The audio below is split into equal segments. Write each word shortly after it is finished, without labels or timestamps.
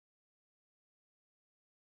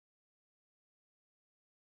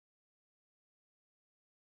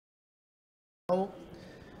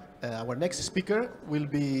Our next speaker will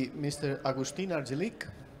be Mr. Agustin Argelic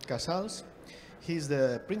Casals. He's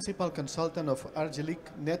the principal consultant of Argelic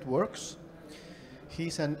Networks.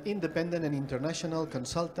 He's an independent and international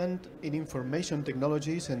consultant in information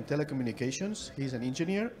technologies and telecommunications. He's an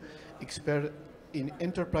engineer, expert in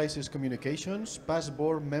enterprises communications, past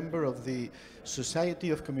board member of the Society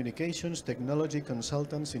of Communications Technology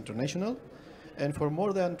Consultants International. And for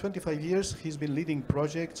more than 25 years, he's been leading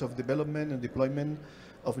projects of development and deployment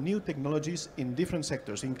of new technologies in different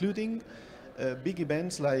sectors, including big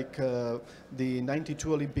events like the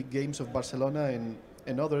 '92 Olympic Games of Barcelona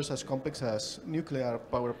and others as complex as nuclear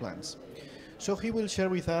power plants. So he will share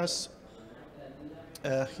with us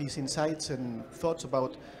his insights and thoughts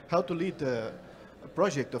about how to lead a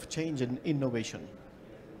project of change and innovation.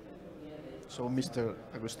 So, Mr.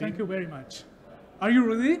 Agustin. Thank you very much. Are you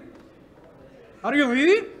ready? Are you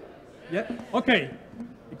ready? Yeah? Okay.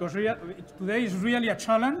 Because today is really a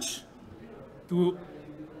challenge to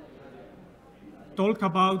talk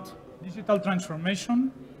about digital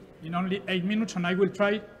transformation in only 8 minutes, and I will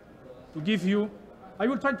try to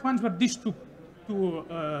answer these two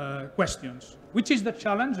questions. Which is the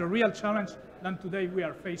challenge, the real challenge that today we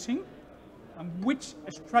are facing, and which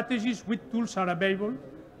strategies, which tools are available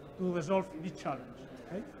to resolve this challenge.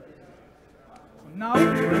 Okay? So now,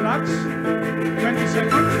 relax, 20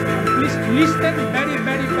 seconds, and please listen very,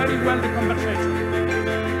 very, very well the conversation.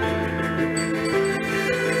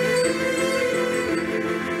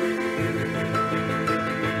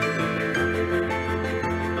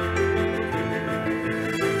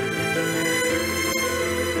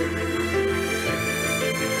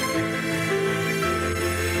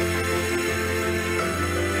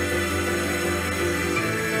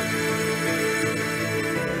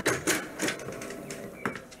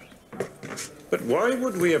 But why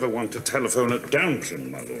would we ever want to telephone at Downton,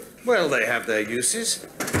 my lord? Well, they have their uses.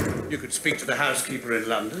 You could speak to the housekeeper in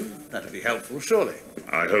London. That would be helpful, surely.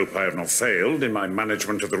 I hope I have not failed in my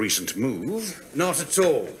management of the recent move. Not at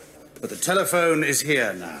all. But the telephone is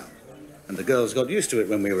here now. And the girls got used to it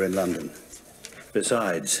when we were in London.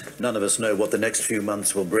 Besides, none of us know what the next few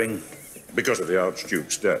months will bring. Because of the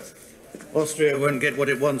Archduke's death. Austria won't get what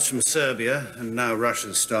it wants from Serbia, and now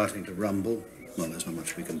Russia's starting to rumble. Well, there's not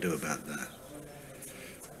much we can do about that.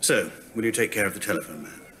 So, will you take care of the telephone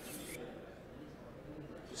man?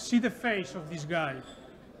 See the face of this guy.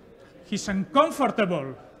 He's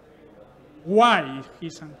uncomfortable. Why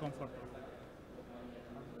he's uncomfortable?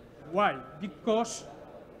 Why? Because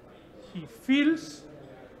he feels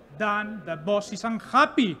that the boss is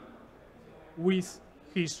unhappy with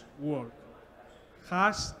his work.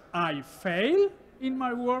 Has I failed in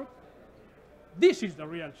my work? This is the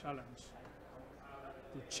real challenge.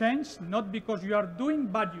 To change, not because you are doing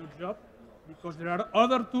bad your job, because there are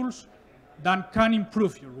other tools that can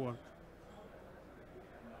improve your work.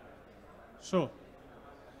 So,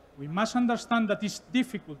 we must understand that it's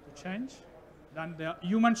difficult to change, that the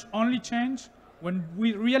humans only change when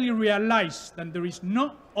we really realize that there is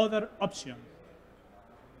no other option.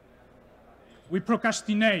 We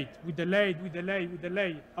procrastinate, we delay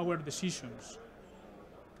our decisions.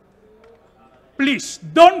 Please,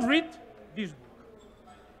 don't read this book.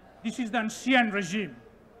 This is the ancien regime.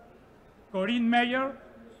 Corinne Meyer,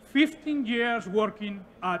 15 years working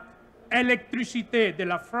at Électricité de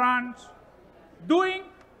la France, doing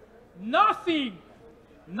nothing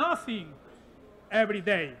every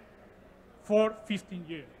day for 15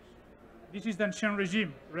 years. This is the ancien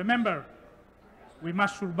regime. Remember, we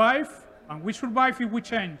must survive, and we survive if we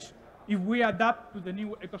change, if we adapt to the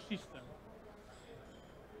new ecosystem.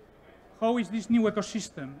 How is this new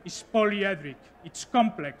ecosystem? It's polyhedric, it's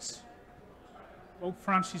complex. Pope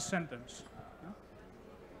Francis' sentence.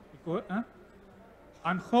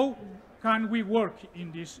 And how can we work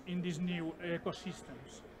in these new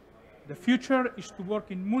ecosystems? The future is to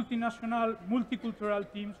work in multinational, multicultural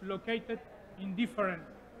teams located in different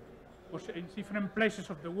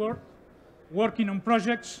places of the world, working on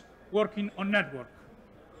projects, working on network.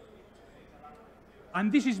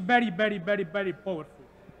 And this is very, very, very, very powerful.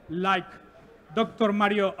 Like Dr.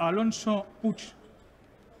 Mario Alonso Puig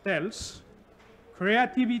tells,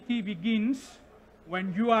 creativity begins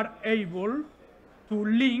when you are able to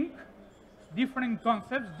link different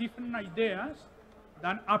concepts, different ideas,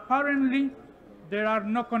 that apparently there are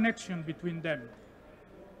no connection between them.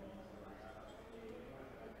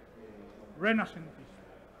 Renaissance.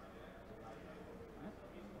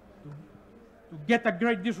 To get a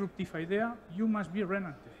great disruptive idea, you must be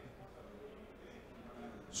Renaissance.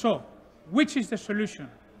 So, which is the solution?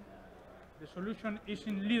 The solution is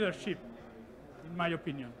in leadership, in my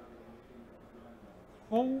opinion.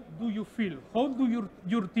 how do you feel? How do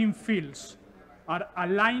your team feels? Are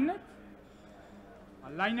aligned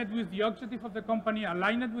with the objective of the company,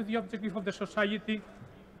 aligned with the objective of the society,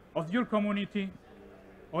 of your community,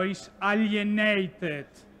 or is alienated?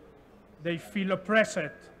 They feel oppressed.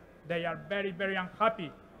 They are very, very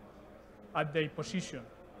unhappy at their position.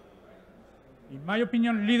 In my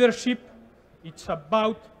opinion, leadership, it's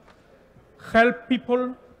about help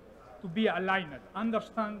people to be aligned,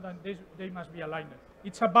 understand that they must be aligned.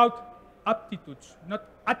 It's about aptitudes, not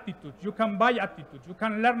attitudes. You can buy attitudes, you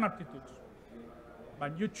can learn attitudes,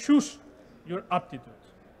 but you choose your aptitude.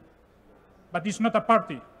 But it's not a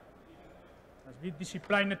party. It must be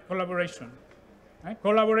disciplined collaboration.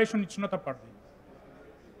 Collaboration, it's not a party.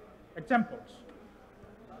 Examples.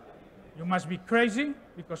 You must be crazy,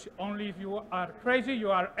 because only if you are crazy,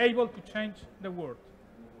 you are able to change the world.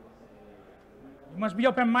 You must be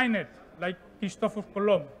open-minded, like Christopher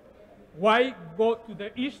Colomb. Why go to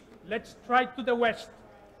the east? Let's try to the west.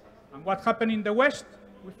 And what happened in the west?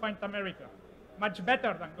 We find America. Much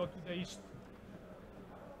better than go to the east.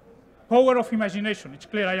 Power of imagination. It's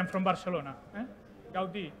clear I am from Barcelona.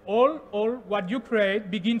 Gaudí. All what you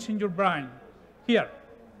create begins in your brain. Here.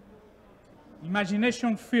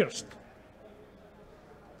 Imagination first.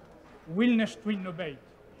 Willingness to innovate.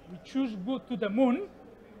 We choose go to the moon,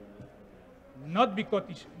 not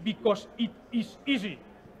because it is easy,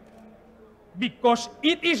 because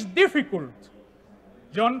it is difficult.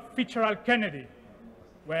 John Fitzgerald Kennedy,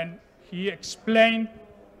 when he explained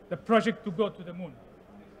the project to go to the moon.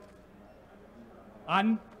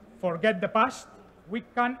 And forget the past, we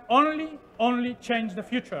can only change the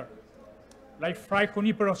future, like Fray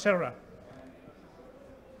Junipero Serra.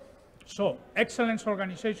 So, excellence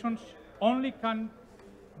organizations only can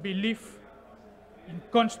believe in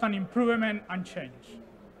constant improvement and change.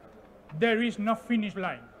 There is no finish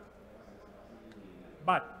line.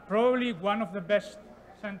 But probably one of the best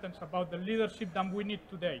sentences about the leadership that we need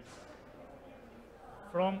today,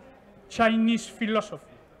 from Chinese philosophy.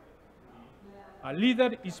 A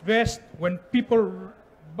leader is best when people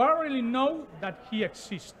barely know that he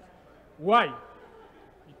exists. Why?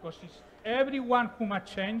 Because it's everyone who must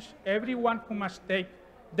change, everyone who must make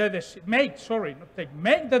the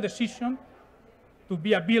decision to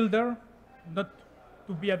be a builder, not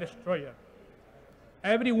to be a destroyer.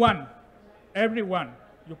 Everyone.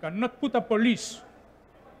 You cannot put a police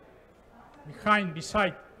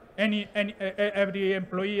beside every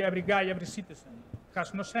employee, every guy, every citizen. It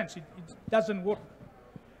has no sense. It doesn't work.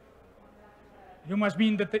 You must be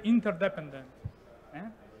interdependent.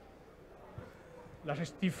 Like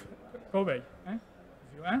Steve Covey.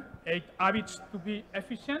 8 habits to be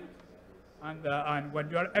efficient. And when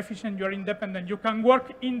you are efficient, you are independent. You can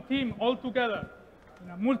work in team all together in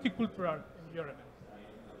a multicultural environment.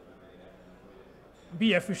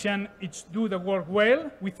 Be efficient, it's do the work well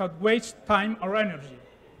without waste time or energy.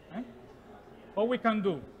 What we can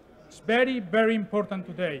do, it's very, very important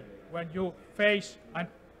today. When you face a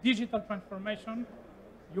digital transformation,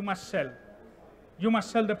 you must sell. You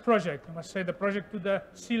must sell the project. You must sell the project to the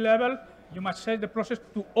C-level. You must sell the process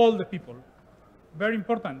to all the people. Very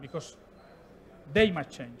important, because they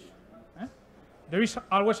must change. There is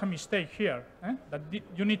always a mistake here, that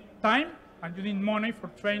you need time and you need money for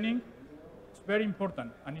training. It's very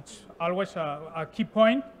important, and it's always a key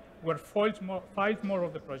point where files more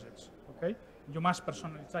of the projects. Okay, you must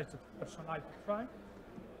personalize the trial,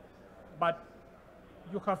 but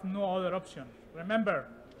you have no other option. Remember,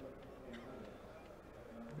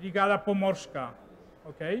 Brigada Pomorska,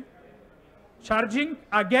 okay, charging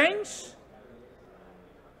against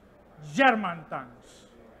German tanks.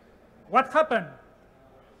 What happened?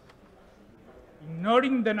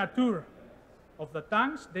 Ignoring the nature of the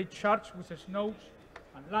tanks, they charged with snows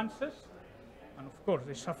and lances, and of course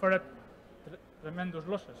they suffered tremendous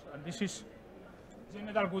losses. And this is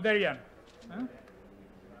General Guderian.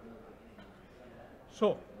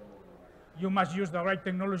 So you must use the right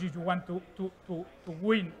technology if you want to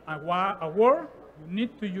win a war. You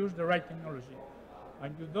need to use the right technology,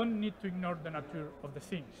 and you don't need to ignore the nature of the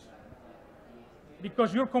things,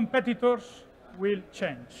 because your competitors will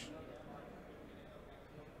change.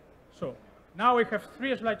 So now I have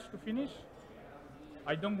 3 slides to finish.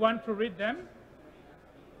 I don't want to read them.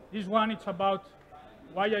 This one is about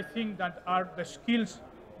why I think that are the skills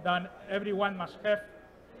that everyone must have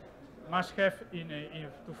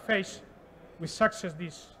to face with success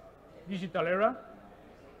this digital era.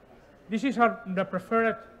 This is the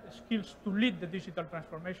preferred skills to lead the digital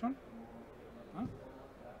transformation.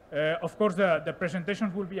 Of course, the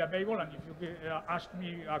presentations will be available, and if you ask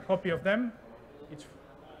me a copy of them,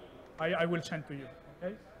 I will send to you.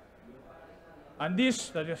 Okay? And this,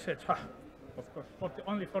 that you said, of course,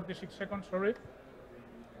 only 46 seconds, sorry.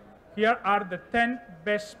 Here are the 10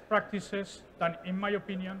 best practices that, in my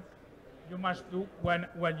opinion, you must do when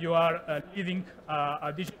you are leading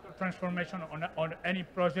a digital transformation on any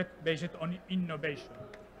project based on innovation.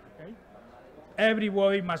 Okay?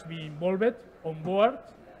 Everybody must be involved, on board.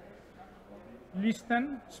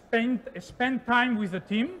 Listen, spend time with the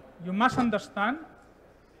team. You must understand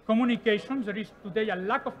communications. There is today a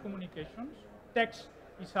lack of communications. Text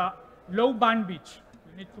is a low bandwidth.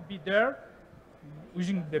 You need to be there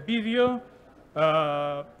using the video,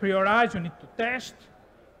 prioritize, you need to test.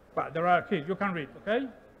 But there are keys you can read, okay?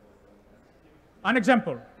 An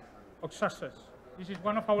example of success. This is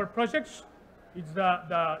one of our projects. It's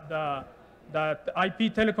the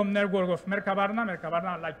IP telecom network of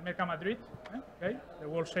Mercabarna like Mercamadrid, okay, the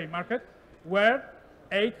wholesale market, where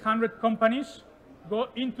 800 companies go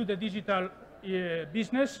into the digital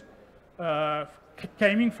business,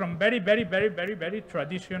 coming from very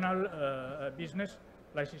traditional business,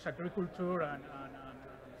 like this agriculture and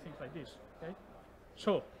things like this. Okay?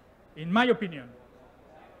 So, in my opinion,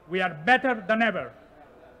 we are better than ever.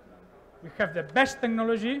 We have the best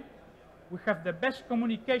technology, we have the best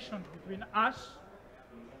communication between us,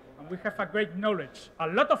 and we have a great knowledge, a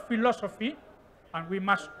lot of philosophy, and we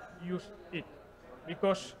must use it.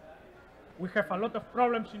 Because we have a lot of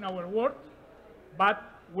problems in our world, but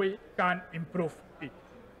we can improve it.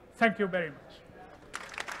 Thank you very much.